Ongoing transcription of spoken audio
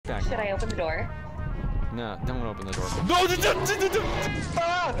Should I open the door? No, don't open the door. No!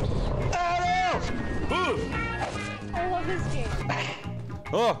 I love this game.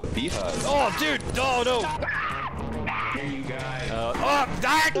 Oh! Beehive. Oh, dude! No, no! Here you guys. Oh!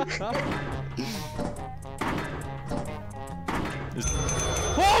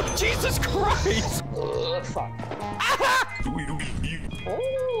 Oh, Jesus Christ! Fuck.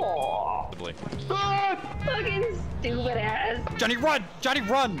 Oh. Fucking stupid ass. Johnny, run! Johnny,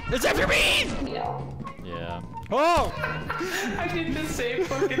 run! It's after me! Yeah. Yeah. Oh! I did the same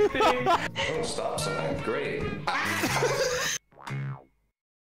fucking thing. Oh, stop sign. Great.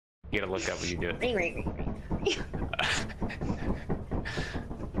 You gotta look up when you do it.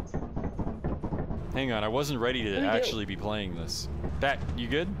 Hang on, I wasn't ready to actually be playing this. Bat, you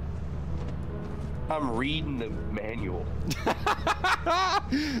good? I'm reading the manual.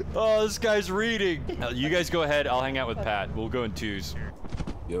 Oh, this guy's reading. You guys go ahead. I'll hang out with Pat. We'll go in twos.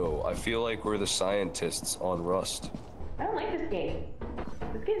 Yo, I feel like we're the scientists on Rust. I don't like this game.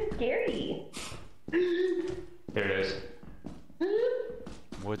 This game's scary. There it is.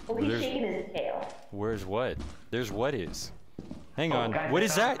 What? Oh, he's shaking his tail. Where's what? There's what is. Hang on. Guys, What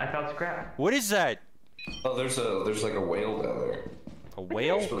is that? I found scrap. What is that? Oh, there's like a whale down there. A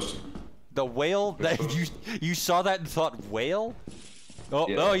whale? Supposed to- The whale that you saw that and thought whale? Oh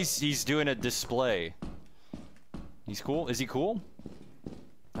Yeah. no, he's doing a display. He's cool. Is he cool?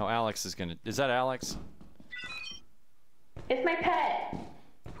 Oh, Alex is gonna. Is that Alex? It's my pet.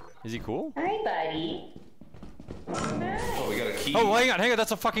 Is he cool? Hi, buddy. Oh, we got a key. Oh, hang on.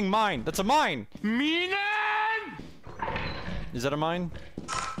 That's a fucking mine. That's a mine. Minan! Is that a mine?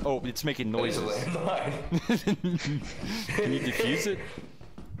 Oh, it's making That is a noises. landmine. Can you defuse it?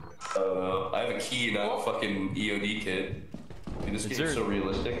 I have a key, not a fucking EOD kit. Dude, this game's there- so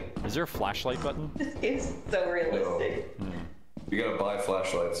realistic. Is there a flashlight button? This game's so realistic. We gotta buy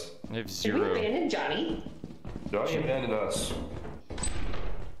flashlights. I have Did we 0. abandon Johnny? Johnny abandoned us.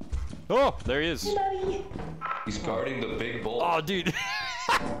 Oh, there he is. Buddy. He's guarding the big bull. Oh, dude.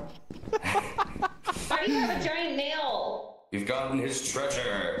 Why do you have a giant nail? You've gotten his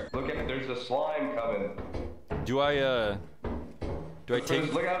treasure. Look at it, there's a slime coming. Do I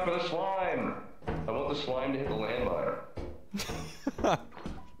take? Look out for the slime. I want the slime to hit the landmine.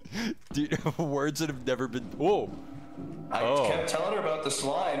 Dude, words that have never been. Whoa. I Oh. kept telling her about the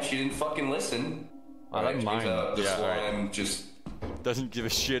slime. She didn't fucking listen. I like Turns mine. out the Yeah, all right. slime just Doesn't give a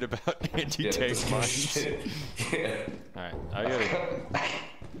shit about anti-tank doesn't give a mines. shit. Yeah. All right, I gotta.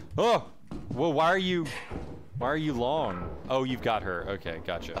 Oh, well, why are you long? Oh, you've got her. Okay,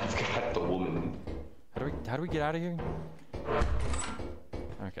 gotcha. I've got the woman. How do we get out of here?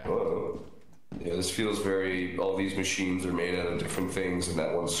 Okay. Whoa. Yeah, this feels very. All these machines are made out of different things, and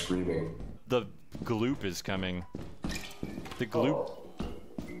that one's screaming. The gloop is coming. The gloop. Oh.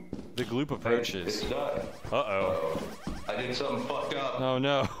 The gloop approaches. It's not. Uh-oh. I did something fucked up. Oh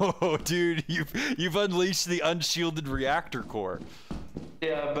no, dude, you've unleashed the unshielded reactor core.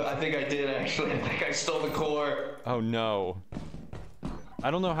 Yeah, but I think I did actually. I think I stole the core. Oh no.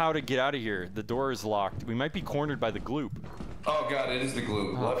 I don't know how to get out of here. The door is locked. We might be cornered by the gloop. Oh god, it is the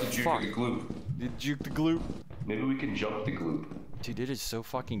gloop. We'll have to juke fuck. the gloop. Did you juke the gloop? Maybe we can jump the gloop. Dude, it is so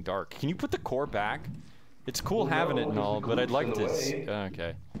fucking dark. Can you put the core back? It's cool Well, having no, it and because all, the but I'd gloop's like in to. the way.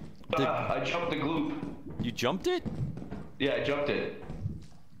 Okay. I jumped the gloop. You jumped it? Yeah, I jumped it.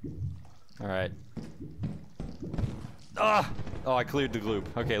 All right. Ah! Oh, I cleared the gloop.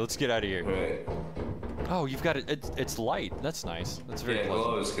 Okay, let's get out of here. Right. Oh, you've got it. It's light. That's nice. That's very Yeah, it pleasant.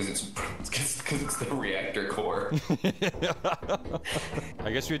 glows because it's the reactor core.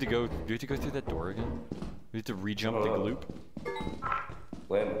 I guess we have to go. Do we have to go through that door again? We have to re-jump the gloop.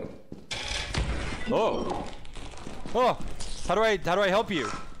 Land. Oh. Oh. How do I help you?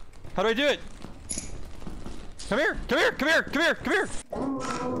 How do I do it? Come here. Come here. Come here. Come here. Come here.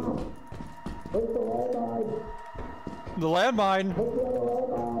 The landmine.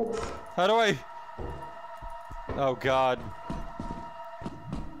 How do I? Oh God.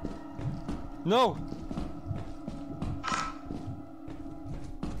 No.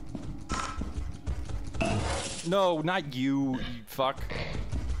 No, not you, you fuck.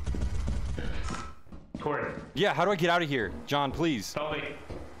 Corey, Yeah, how do I get out of here? John, please. help me.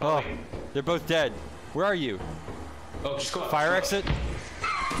 Oh, they're both dead. Where are you? Oh, just go up. Fire exit?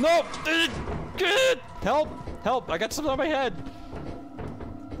 No! Help! Help! I got something on my head.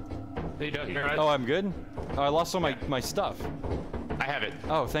 You don't hear us? Oh, I'm good? Oh, I lost all my stuff. I have it.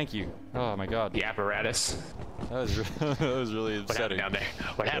 Oh, thank you. Oh my god. The apparatus. That was, that was really What upsetting. happened down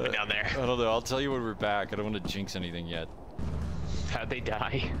there? What happened down there? I don't know. I'll tell you when we're back. I don't want to jinx anything yet. How'd they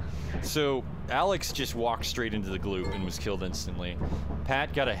die? So Alex just walked straight into the gloop and was killed instantly.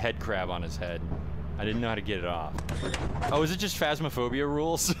 Pat got a head crab on his head. I didn't know how to get it off. Oh, is it just Phasmophobia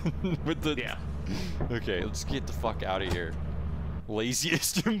rules? With the... Yeah. Okay, let's get the fuck out of here.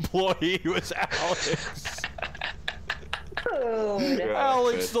 Laziest employee was Alex. Dude.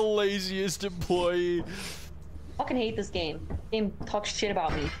 Alex, the laziest employee. Fucking hate this game. Game talks shit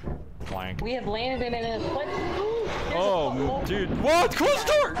about me. Blank. We have landed in a... What? There's a Oh, couple. dude. What? Close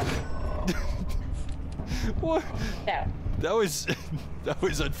the door! What? Yeah. That was... that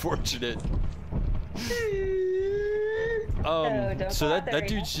was unfortunate. don't So go out that there,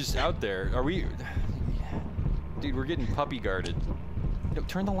 dude's just out there. Are we... Dude, we're getting puppy guarded. No,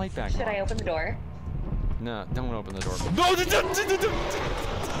 turn the light back Should on. I open the door? No, don't open the door.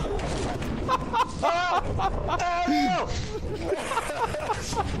 No!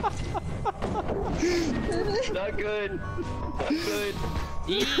 Not good. Not good.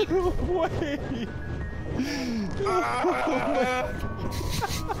 Wait.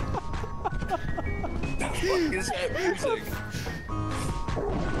 What is that music?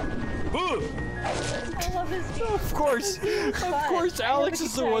 I love this game. Of course, Alex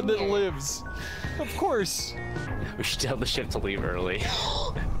is the one that lives. Of course. We should tell the ship to leave early.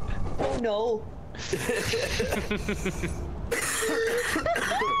 Oh no.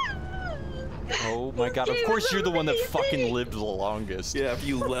 Oh my god, of game course is you're the one that amazing. fucking lived the longest. Yeah, if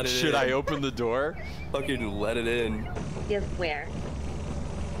you let it in. Should I open the door? Fucking let it in. Yes, where?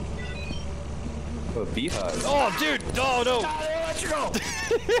 A beehive. Oh, dude! Oh, no!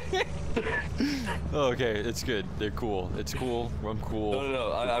 Okay, it's good. They're cool. It's cool. I'm cool.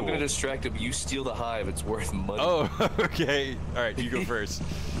 No. I'm Cool. gonna distract him. You steal the hive. It's worth money. Oh, okay. All right, you go first.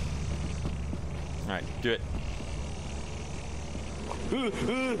 All right, do it. Get the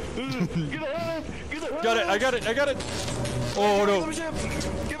hive! Get the hive! Got it. I got it. I got it. Oh no.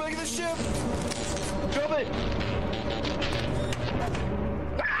 Get back in the ship! Drop it!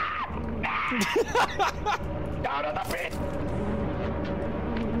 Down on the pit!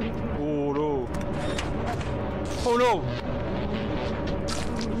 Oh no. Oh no.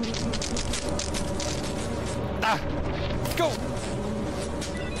 Ah. Go.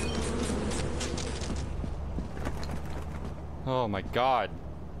 Oh my god.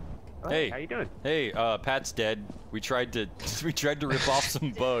 Hey. How you doing? Hey, Pat's dead. We tried to rip off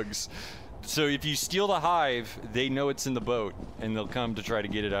some bugs. So if you steal the hive, they know it's in the boat, and they'll come to try to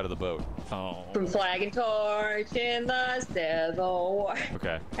get it out of the boat. Oh. From Flag and Torch in the Civil War.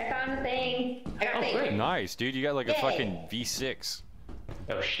 Okay. I found the thing. I got the thing. great. Nice, dude. You got like a Yay. fucking V6.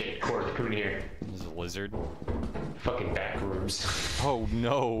 Oh shit, Cord, come in here. This is a lizard. Fucking back rooms. Oh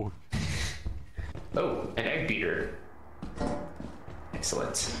no. Oh, an egg beater.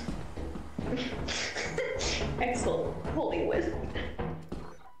 Excellent. Excellent. Holy whiz.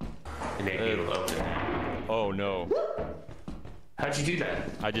 An egg beater will open. Oh no. How'd you do that?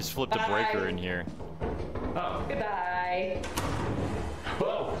 I just flipped a breaker in here. Oh. Goodbye.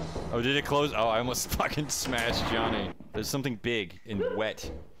 Whoa. Oh, did it close? Oh, I almost fucking smashed Johnny. There's something big and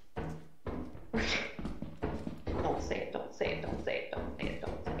wet. Don't say it. Don't say it. Don't say it. Don't say it.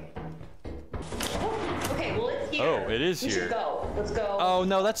 Don't say it. Oh, okay, well it's here. Oh, it is we here. Should go. Let's go. Oh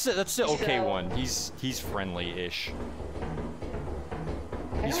no, that's the okay So- one. He's friendly-ish.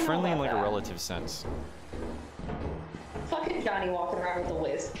 I He's don't know friendly in about like a that. relative sense. Fucking Johnny walking around with a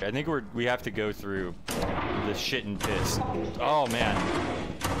whiz. I think we have to go through the shit and piss. Oh man.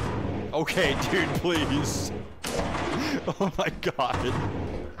 Okay, dude, please. Oh my god.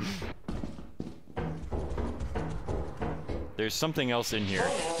 There's something else in here,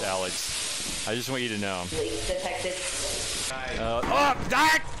 Alex. I just want you to know. Leak detected. Oh,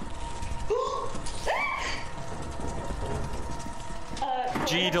 that!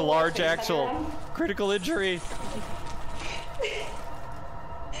 G to large axle. Critical injury.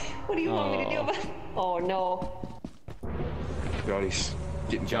 What do you want me to do about it? Oh no. Johnny's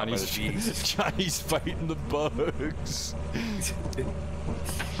getting caught by the Johnny's bees. Johnny's fighting the bugs.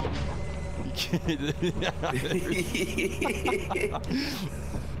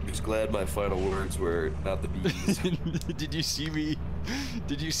 Just glad my final words were not the bees. Did you see me?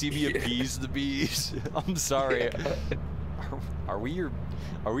 Did you see me appease the bees? I'm sorry. Are we your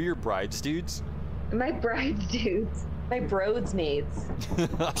brides dudes? My brides dudes. My brodesmaids.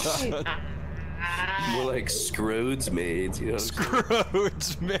 More like Scrode's maids, you know.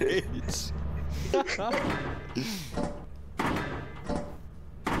 Scrooge mates.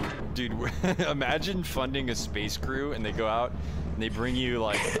 Dude, imagine funding a space crew and they go out and they bring you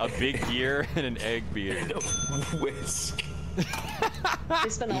like a big gear and an egg beater. And a whisk. They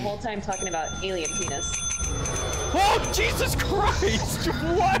spend the whole time talking about alien penis. Oh, Jesus Christ!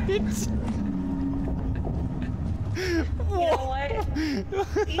 What? You know what?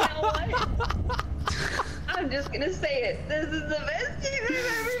 You know what? I'm just gonna say it. This is the best game I've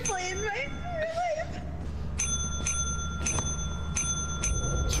ever played in my entire life.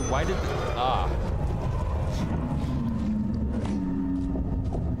 So why did...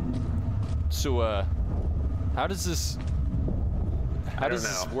 So, how does this... How does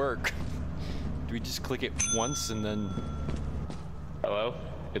this work? Do we just click it once and then... Hello?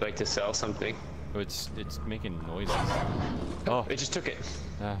 You'd like to sell something? Oh, it's making noises. Oh, It just took it.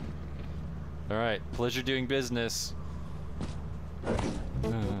 all right. Pleasure doing business.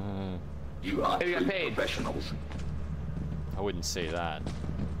 You are Maybe I true paid. professionals. I wouldn't say that.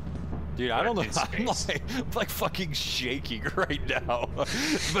 Dude, I don't know. In I'm space. like fucking shaking right now.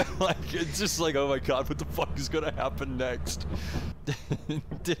 But like, it's just like, oh my god, what the fuck is gonna happen next?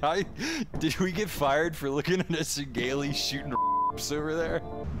 Did we get fired for looking at a Singali shooting over there?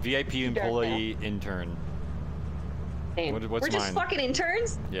 VIP employee intern. Hey, What's we're just mine? fucking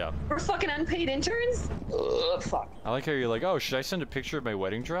interns? Yeah. We're fucking unpaid interns? Ugh, fuck. I like how you're like, oh, should I send a picture of my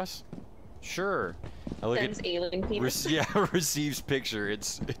wedding dress? Sure. I look Sends at alien penis. yeah, receives picture.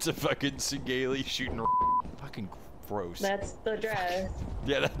 It's a fucking Singali shooting. Fucking gross. That's the dress.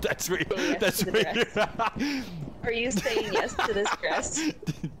 Yeah, that's what. Yes That's to the what. Are you saying yes to this dress?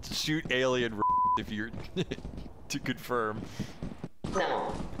 Shoot alien if you're to confirm.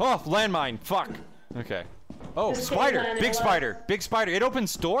 No. Oh, landmine. Fuck. Okay. Oh, Just spider. say Big landmine. spider. Big spider. It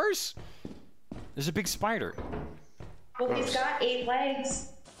opens doors. There's a big spider. Well, he's got 8 legs.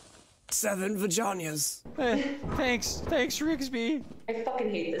 7 vaginas. Thanks, Rigsby. I fucking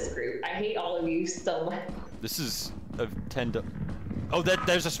hate this group. I hate all of you so much. This is a 10 to... Oh,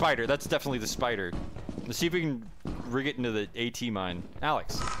 there's a spider. That's definitely the spider. Let's see if we can rig it into the AT mine.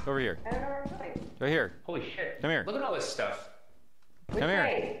 Alex, over here. I don't know where I'm going. Right here. Holy shit. Come here. Look at all this stuff. Which Come here.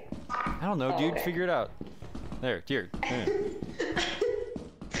 way? I don't know, Oh, dude. okay. Figure it out. There, here. Come here.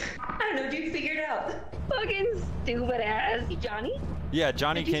 I don't know, dude. Figure it out. Fucking stupid ass. Johnny? Yeah,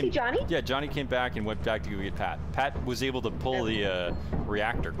 Johnny Did you came. see Johnny? Yeah, Johnny came back and went back to go get Pat. Pat was able to pull the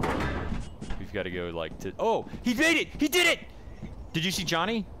reactor core. We've got to go like to. Oh, he made it! He did it! Did you see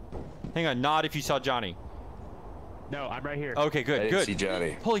Johnny? Hang on, nod if you saw Johnny. No, I'm right here. Okay, I good, didn't good. see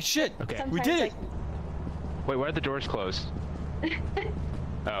Johnny. Holy shit! Okay. We Sometimes, did it! like, Wait, why are the doors closed?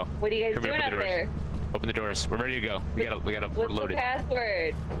 Oh. what are you guys Come here, doing open up the doors. there? Open the doors. We're ready to go. We gotta, we're What's loaded. the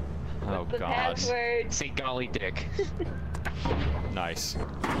password? Oh What's the god. password? St. Golly Dick. Nice.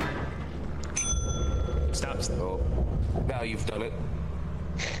 Stop. Oh, now you've done it.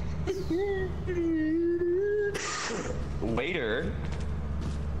 Waiter.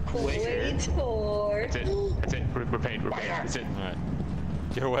 Wait for. That's it. That's it. We're paid. We're paid. That's it. All right.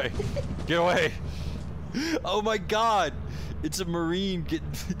 Get away. Get away. Oh my god! It's a Marine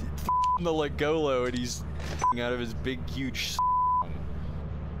getting the Legolo and he's out of his big, huge.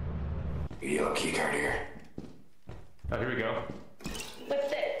 Yellow key card here. Oh, here we go.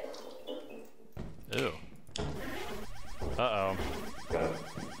 What's it? Ew. Uh-oh. Got it.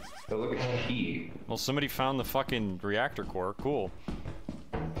 Oh, look at the key. Well, somebody found the fucking reactor core. Cool.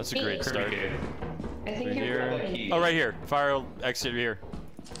 That's a great Me. start. Kirby did. I think Right you're here. broken. Oh, right here. Fire exit here.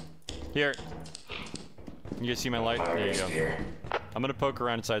 Here. You guys see my light? Fire There you exit go. here. I'm gonna poke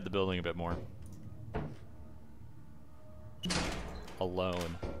around inside the building a bit more.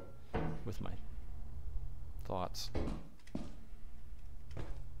 Alone. With my thoughts.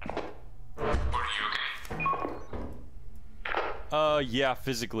 Yeah,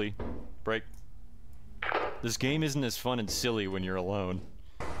 physically. Break. This game isn't as fun and silly when you're alone.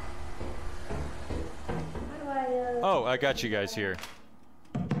 Oh, I got you guys here.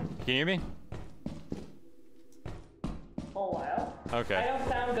 Can you hear me? Oh, wow. I Okay. don't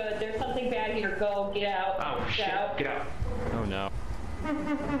sound good. There's something bad here. Go, get out. Oh, shit. out. Get out. Oh no.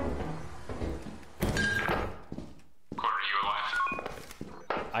 Corey, are you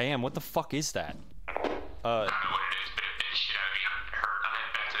alive? I am. What the fuck is that? I don't know what it is, but it bit shit out of me. I'm hurt. I'm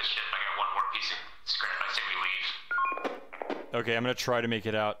heading back to the ship. I got one more piece of scrap. I say we leave. Okay, I'm gonna try to make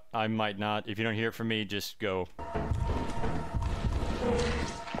it out. I might not. If you don't hear from me, just go.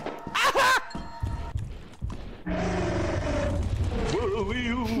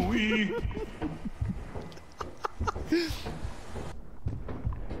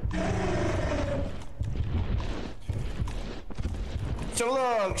 So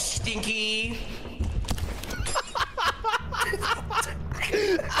long, Stinky.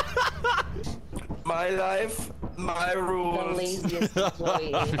 My life, my The rules. laziest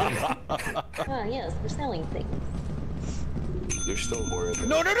employee. Ah, yes, we're selling things. There's still more in there.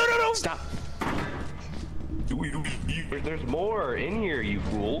 No, no, no, no, no! Stop. There's more in here, you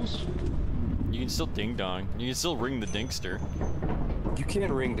fools. You can still ding dong. You can still ring the dinkster. You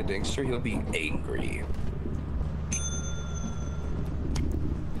can't ring the Dingster, he'll be angry.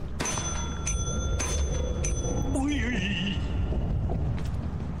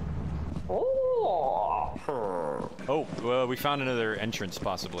 Oh, well, we found another entrance,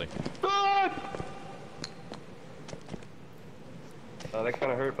 possibly. That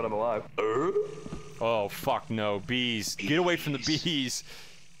kind of hurt, but I'm alive. Oh, fuck no. Bees. Get away from the bees.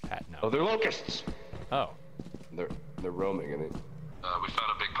 Pat, no. Oh, they're locusts. Oh, They're roaming, and We found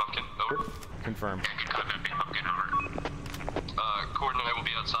a big pumpkin. Over. confirm. Good copy. Big pumpkin. Over. Coordinate will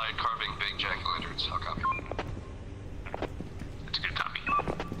be outside carving big jack-o'-lanterns. I'll copy. That's a good copy.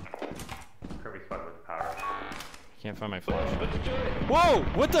 Kirby's fun with power. Can't find my flash. Whoa!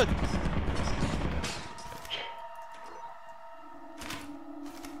 What the?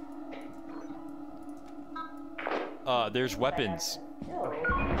 There's weapons.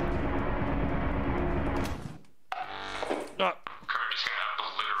 Kirby's gonna have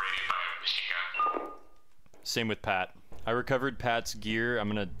obliterated by a machine gun. Same with Pat. I recovered Pat's gear. I'm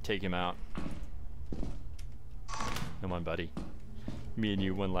gonna take him out. Come on, buddy. Me and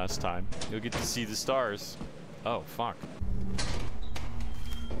you one last time. You'll get to see the stars. Oh, fuck.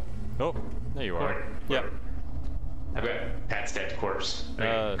 Oh, there you are. Yep. I've got Pat's dead corpse.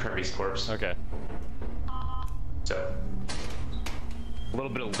 Kirby's corpse. Okay. So, a little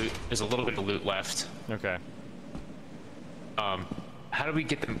bit of loot. There's a little bit of loot left. Okay. How do we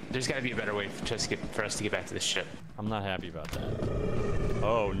get them? There's got to be a better way for us to get back to the ship. I'm not happy about that.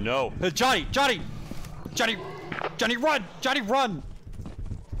 Oh no! Johnny! Johnny! Johnny! Johnny, run! Johnny, run!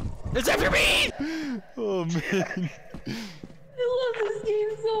 It's after me! Oh man. I love this game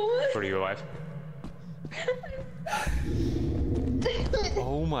so much. Are you alive?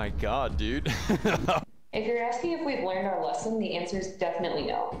 Oh my god, dude. If you're asking if we've learned our lesson, the answer is definitely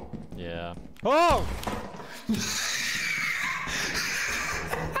no. Yeah. Oh!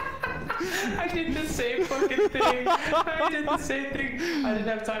 I did the same fucking thing. I did the same thing. I didn't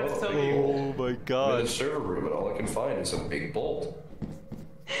have time to tell you. Oh my I'm in god. the server room, and all I can find is a big bolt.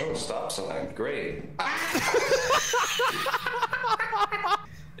 Oh, stop sign. Great.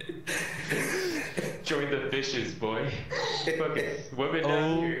 Join the fishes, boy. Fucking women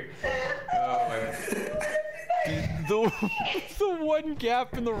down here. Oh my. The one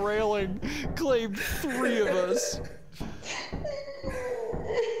gap in the railing claimed 3 of us.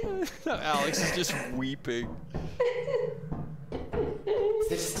 Alex is just weeping.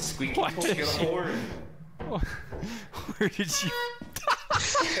 This is the squeaky Why pull. did Get a you- horn. Where did you?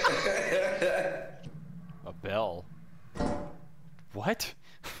 A bell. What?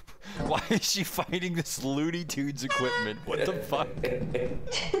 Why is she fighting this Looney Tunes equipment? What the fuck?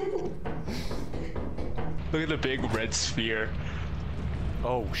 Look at the big red sphere.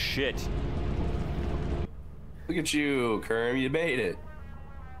 Oh shit. Look at you, Kerm. You made it.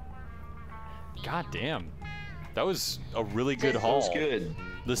 God damn. That was a really good haul. That was good.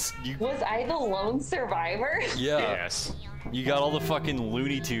 This you Was I the lone survivor? yeah. Yes. You got all the fucking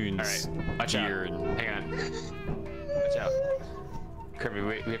Looney Tunes All right. Watch out. gear and Hang on. Watch out. Kirby,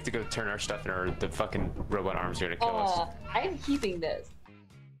 we have to go turn our stuff in, or the fucking robot arms are gonna kill us. I'm keeping this.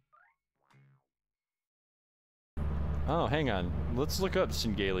 oh, hang on. Let's look up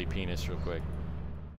Singali penis real quick.